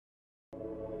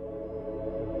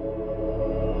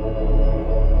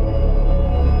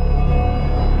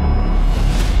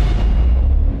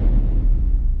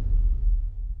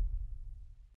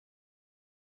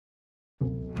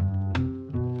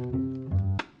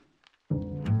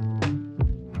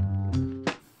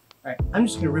Alright, I'm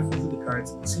just gonna riffle through the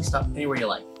cards and say stop anywhere you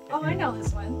like. Oh, I know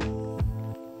this one.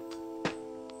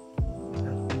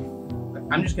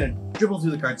 I'm just gonna dribble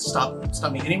through the cards, stop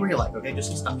me anywhere you like, okay? Just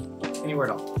say stop. Anywhere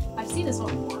at all. I've seen this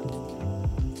one before.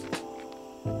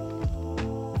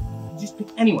 Just pick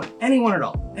anyone. Anyone at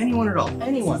all. Anyone at all.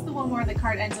 Anyone. This is the one where the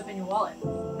card ends up in your wallet.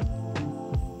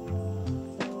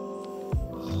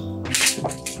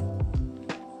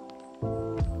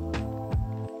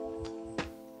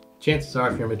 Chances are,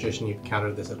 if you're a magician, you've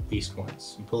encountered this at least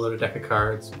once. You pull out a deck of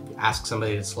cards, you ask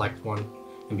somebody to select one,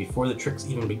 and before the trick's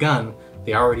even begun,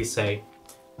 they already say,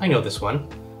 I know this one.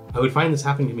 I would find this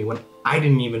happening to me when I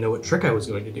didn't even know what trick I was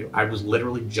going to do. I was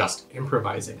literally just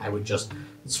improvising. I would just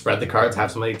spread the cards, have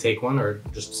somebody take one, or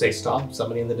just say stop,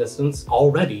 somebody in the distance.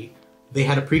 Already, they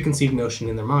had a preconceived notion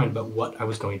in their mind about what I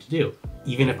was going to do,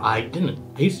 even if I didn't.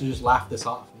 I used to just laugh this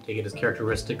off and take it as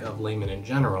characteristic of laymen in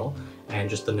general, and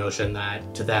just the notion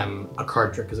that to them, a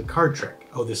card trick is a card trick.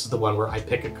 Oh, this is the one where I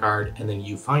pick a card and then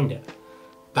you find it.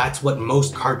 That's what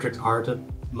most card tricks are to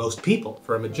most people.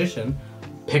 For a magician,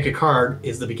 pick a card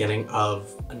is the beginning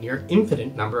of a near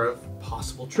infinite number of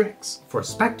possible tricks. For a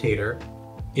spectator,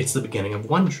 it's the beginning of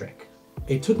one trick.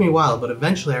 It took me a while, but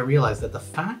eventually I realized that the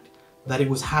fact that it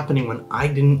was happening when I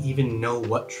didn't even know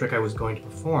what trick I was going to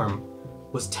perform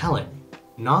was telling.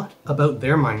 Not about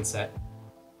their mindset,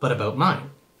 but about mine.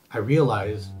 I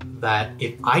realized that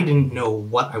if I didn't know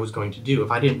what I was going to do,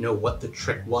 if I didn't know what the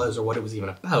trick was or what it was even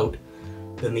about,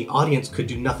 then the audience could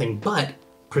do nothing but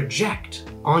project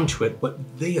onto it what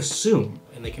they assume,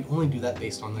 and they can only do that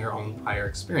based on their own prior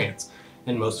experience.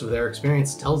 And most of their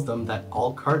experience tells them that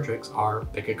all card tricks are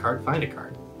pick a card, find a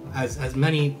card. As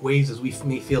many ways as we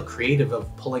may feel creative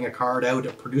of pulling a card out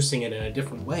or producing it in a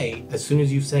different way, as soon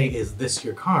as you say, is this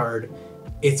your card,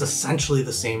 it's essentially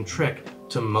the same trick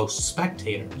to most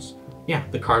spectators. Yeah,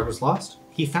 the card was lost,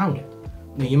 he found it.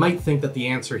 Now you might think that the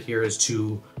answer here is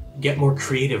to get more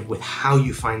creative with how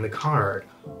you find the card,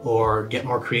 or get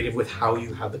more creative with how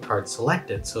you have the card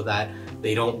selected so that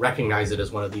they don't recognize it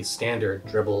as one of these standard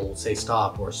dribble, say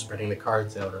stop, or spreading the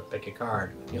cards out, or pick a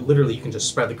card. You know, literally you can just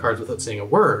spread the cards without saying a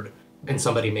word, and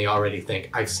somebody may already think,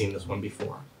 I've seen this one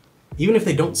before. Even if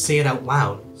they don't say it out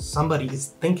loud, somebody is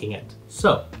thinking it.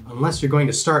 So, unless you're going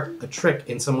to start a trick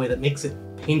in some way that makes it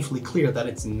painfully clear that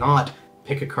it's not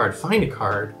pick a card, find a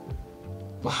card,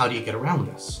 well, how do you get around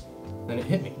this? Then it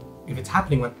hit me. If it's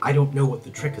happening when I don't know what the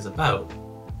trick is about,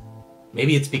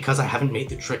 maybe it's because I haven't made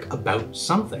the trick about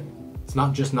something. It's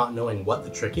not just not knowing what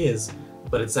the trick is,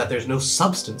 but it's that there's no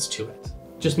substance to it.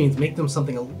 It just means make them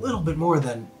something a little bit more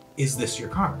than, is this your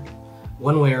card?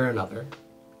 One way or another,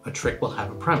 a trick will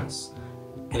have a premise.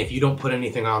 And if you don't put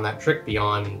anything on that trick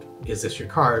beyond, is this your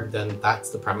card, then that's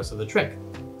the premise of the trick.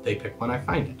 They pick when I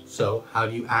find it. So how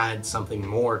do you add something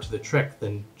more to the trick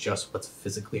than just what's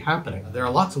physically happening? There are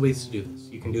lots of ways to do this.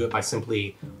 You can do it by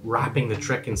simply wrapping the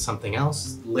trick in something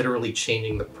else, literally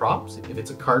changing the props. If it's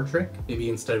a card trick, maybe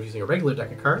instead of using a regular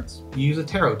deck of cards, you use a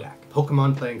tarot deck,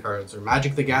 Pokemon playing cards, or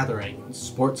Magic the Gathering,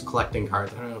 sports collecting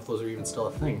cards. I don't know if those are even still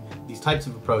a thing. These types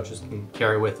of approaches can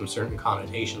carry with them certain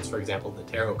connotations. For example, the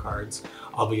tarot cards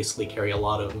obviously carry a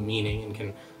lot of meaning and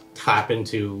can tap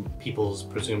into people's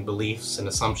presumed beliefs and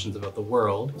assumptions about the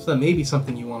world. So that may be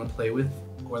something you want to play with,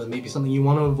 or that may be something you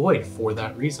want to avoid for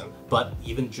that reason. But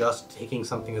even just taking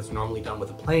something that's normally done with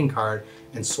a playing card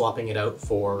and swapping it out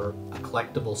for a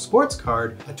collectible sports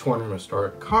card, a torn and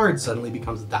restored card suddenly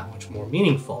becomes that much more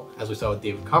meaningful. As we saw with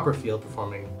David Copperfield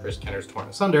performing Chris Kenner's Torn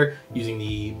Asunder using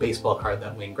the baseball card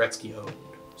that Wayne Gretzky owned.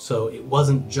 So it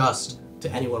wasn't just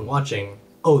to anyone watching,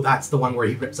 oh, that's the one where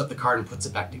he rips up the card and puts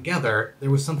it back together. There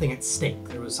was something at stake.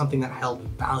 There was something that held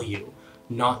value,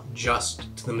 not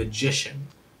just to the magician.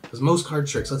 Because most card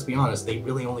tricks, let's be honest, they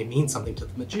really only mean something to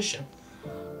the magician.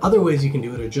 Other ways you can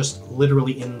do it are just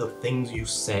literally in the things you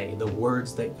say, the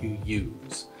words that you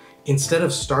use. Instead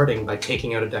of starting by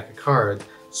taking out a deck of cards,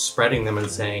 spreading them and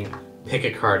saying, pick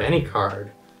a card, any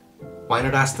card, why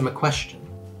not ask them a question?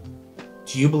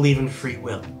 Do you believe in free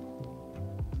will?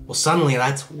 Well, suddenly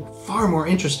that's far more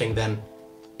interesting than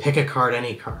pick a card,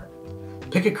 any card.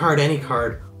 Pick a card, any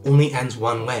card only ends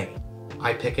one way.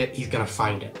 I pick it, he's gonna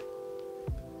find it.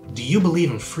 Do you believe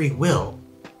in free will?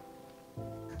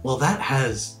 Well, that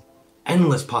has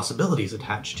endless possibilities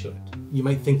attached to it. You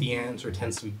might think the answer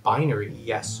tends to be binary,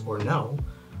 yes or no,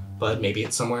 but maybe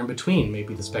it's somewhere in between.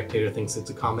 Maybe the spectator thinks it's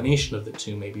a combination of the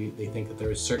two. Maybe they think that there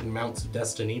are certain amounts of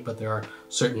destiny, but there are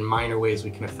certain minor ways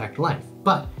we can affect life.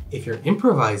 But if you're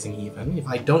improvising even, if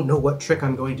I don't know what trick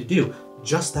I'm going to do,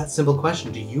 just that simple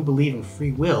question, do you believe in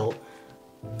free will?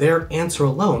 Their answer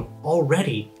alone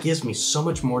already gives me so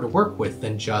much more to work with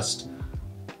than just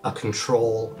a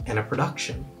control and a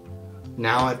production.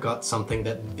 now I've got something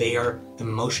that they are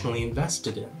emotionally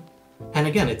invested in. And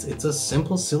again, it's a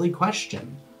simple, silly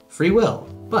question. Free will.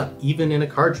 But even in a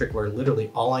card trick where literally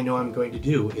all I know I'm going to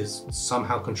do is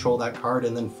somehow control that card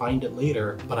and then find it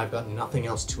later, but I've got nothing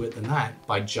else to it than that,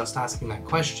 by just asking that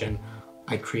question,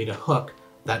 I create a hook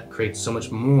that creates so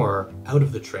much more out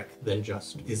of the trick than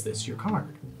just, is this your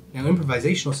card? Now,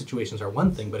 improvisational situations are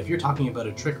one thing, but if you're talking about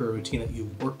a trick or a routine that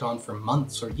you've worked on for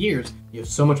months or years, you have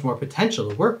so much more potential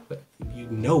to work with. If you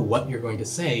know what you're going to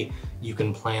say, you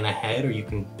can plan ahead or you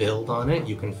can build on it.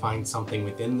 You can find something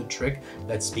within the trick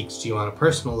that speaks to you on a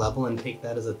personal level and take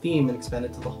that as a theme and expand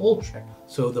it to the whole trick.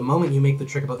 So the moment you make the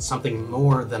trick about something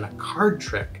more than a card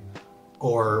trick,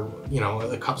 or, you know,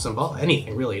 the cups and balls,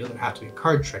 anything really, it doesn't have to be a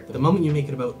card trick, but the moment you make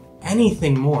it about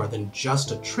anything more than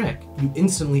just a trick, you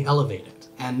instantly elevate it.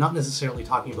 And not necessarily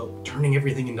talking about turning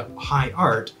everything into high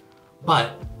art,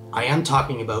 but I am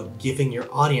talking about giving your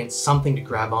audience something to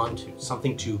grab onto,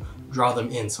 something to draw them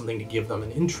in, something to give them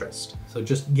an interest. So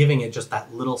just giving it just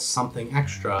that little something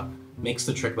extra makes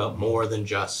the trick about more than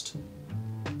just,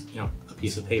 you know, a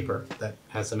piece of paper that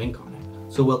has some ink on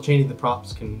it. So while changing the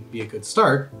props can be a good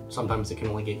start, sometimes it can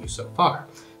only get you so far,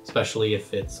 especially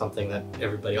if it's something that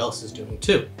everybody else is doing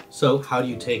too. So how do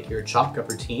you take your chop cup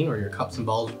routine or your cups and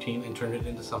balls routine and turn it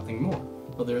into something more?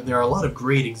 Well, there are a lot of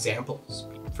great examples.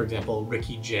 For example,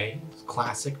 Ricky Jay's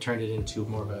classic turned it into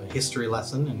more of a history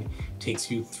lesson and takes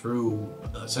you through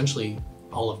essentially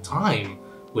all of time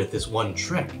with this one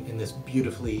trick in this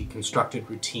beautifully constructed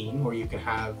routine, or you can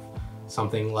have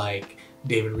something like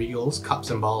David Regal's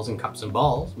Cups and Balls and Cups and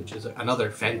Balls, which is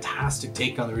another fantastic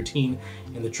take on the routine,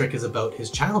 and the trick is about his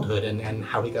childhood and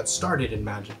how he got started in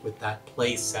Magic with that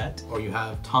play set. Or you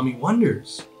have Tommy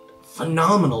Wonder's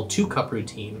phenomenal 2-cup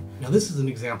routine. Now this is an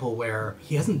example where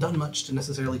he hasn't done much to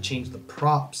necessarily change the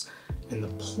props and the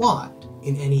plot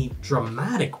in any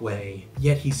dramatic way,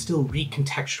 yet he still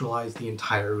recontextualized the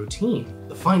entire routine.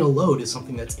 The final load is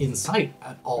something that's in sight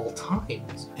at all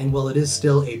times. And while it is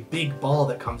still a big ball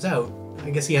that comes out, I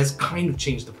guess he has kind of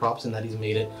changed the props in that he's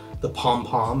made it the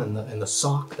pom-pom and the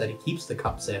sock that he keeps the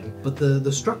cups in. But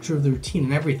the structure of the routine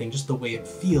and everything, just the way it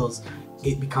feels,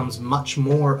 it becomes much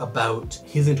more about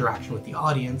his interaction with the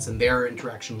audience and their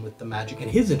interaction with the magic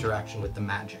and his interaction with the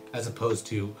magic, as opposed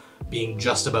to being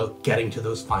just about getting to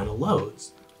those final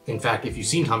loads. In fact, if you've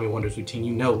seen Tommy Wonder's routine,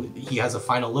 you know he has a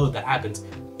final load that happens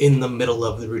in the middle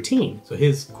of the routine. So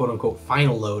his quote-unquote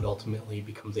final load ultimately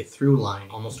becomes a through line,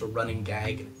 almost a running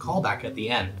gag and a callback at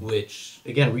the end, which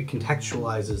again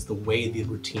recontextualizes the way the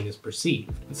routine is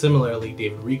perceived. And similarly,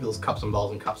 David Regal's Cups and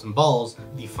Balls and Cups and Balls,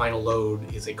 the final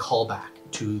load is a callback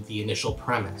to the initial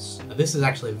premise. Now, this is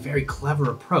actually a very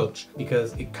clever approach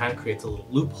because it kind of creates a little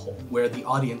loophole where the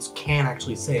audience can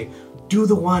actually say, do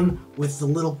the one with the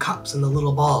little cups and the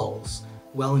little balls.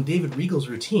 Well, in David Regal's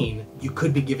routine, you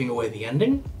could be giving away the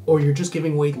ending, or you're just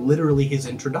giving away literally his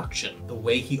introduction, the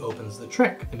way he opens the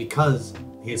trick. And because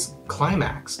his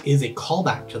climax is a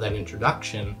callback to that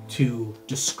introduction, to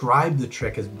describe the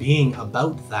trick as being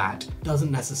about that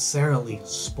doesn't necessarily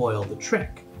spoil the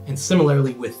trick. And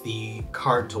similarly with the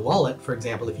card to wallet, for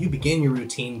example, if you begin your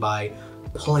routine by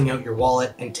pulling out your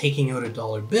wallet and taking out a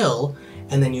dollar bill,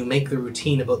 and then you make the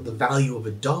routine about the value of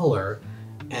a dollar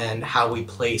and how we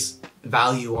place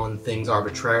value on things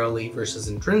arbitrarily versus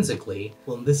intrinsically,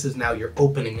 well, this is now your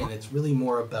opening, and it's really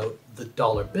more about the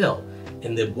dollar bill,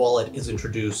 and the wallet is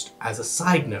introduced as a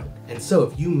side note. And so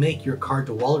if you make your card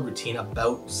to wallet routine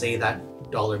about, say, that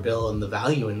dollar bill and the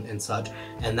value and such,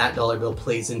 and that dollar bill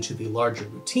plays into the larger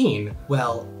routine,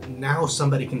 well, now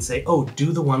somebody can say, oh,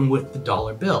 do the one with the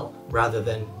dollar bill, rather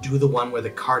than do the one where the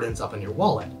card ends up in your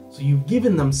wallet. So you've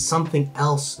given them something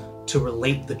else to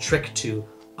relate the trick to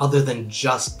other than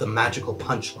just the magical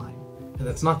punchline. And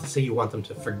that's not to say you want them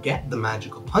to forget the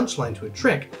magical punchline to a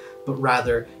trick, but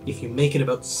rather, if you make it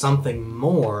about something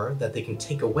more that they can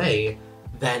take away,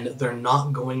 then they're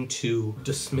not going to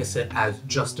dismiss it as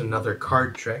just another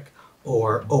card trick,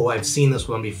 or, oh, I've seen this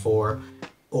one before,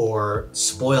 or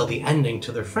spoil the ending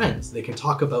to their friends. They can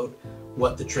talk about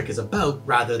what the trick is about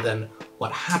rather than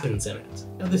what happens in it.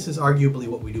 Now, this is arguably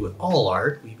what we do with all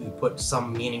art. We put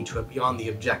some meaning to it beyond the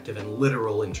objective and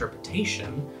literal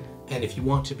interpretation. And if you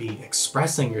want to be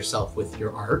expressing yourself with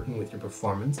your art and with your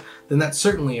performance, then that's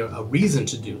certainly a reason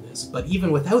to do this. But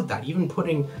even without that, even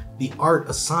putting the art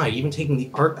aside, even taking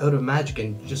the art out of magic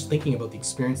and just thinking about the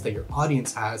experience that your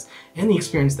audience has and the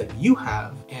experience that you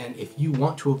have, and if you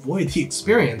want to avoid the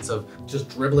experience of just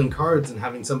dribbling cards and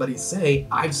having somebody say,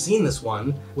 I've seen this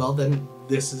one, well then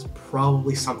this is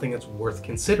probably something that's worth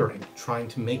considering, trying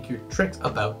to make your tricks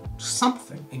about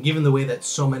something. And given the way that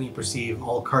so many perceive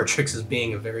all card tricks as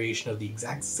being a variation of the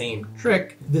exact same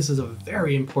trick, this is a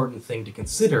very important thing to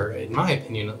consider, in my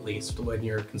opinion at least, when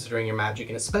you're considering your magic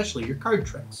and especially your card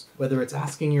tricks. Whether it's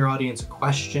asking your audience a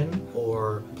question,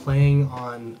 or playing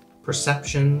on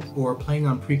perception, or playing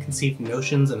on preconceived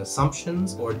notions and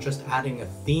assumptions, or just adding a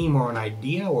theme or an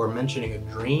idea, or mentioning a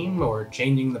dream, or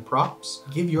changing the props.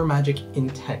 Give your magic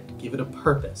intent, give it a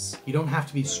purpose. You don't have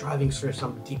to be striving for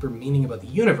some deeper meaning about the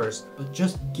universe, but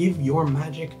just give your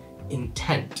magic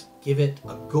intent. Give it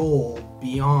a goal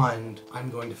beyond, I'm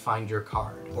going to find your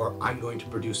card, or I'm going to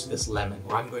produce this lemon,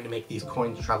 or I'm going to make these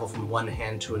coins travel from one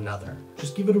hand to another.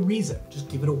 Just give it a reason, just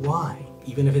give it a why.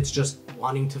 Even if it's just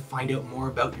wanting to find out more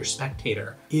about your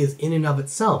spectator, is in and of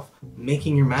itself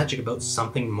making your magic about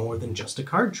something more than just a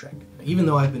card trick. Even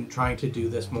though I've been trying to do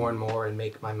this more and more and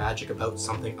make my magic about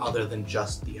something other than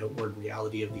just the outward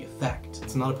reality of the effect,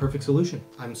 it's not a perfect solution.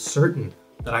 I'm certain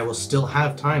that I will still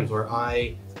have times where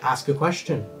I ask a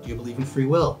question, do you believe in free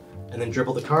will? And then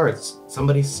dribble the cards.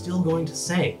 Somebody's still going to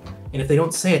say, and if they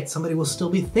don't say it, somebody will still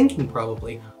be thinking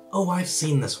probably, oh, I've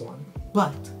seen this one.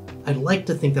 But I'd like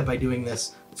to think that by doing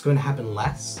this, it's going to happen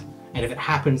less. And if it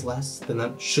happens less, then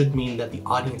that should mean that the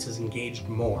audience is engaged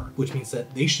more, which means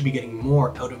that they should be getting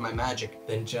more out of my magic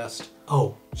than just,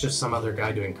 oh, just some other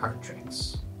guy doing card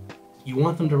tricks. You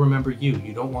want them to remember you.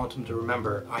 You don't want them to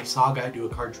remember, I saw a guy do a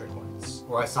card trick once,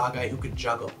 or I saw a guy who could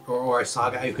juggle, or I saw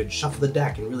a guy who could shuffle the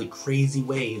deck in really crazy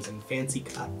ways and fancy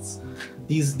cuts.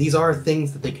 These are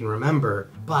things that they can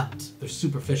remember, but they're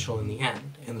superficial in the end.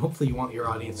 And hopefully you want your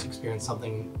audience to experience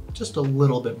something just a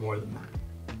little bit more than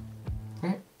that. All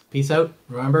right, peace out.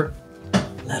 Remember,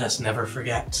 let us never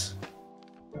forget.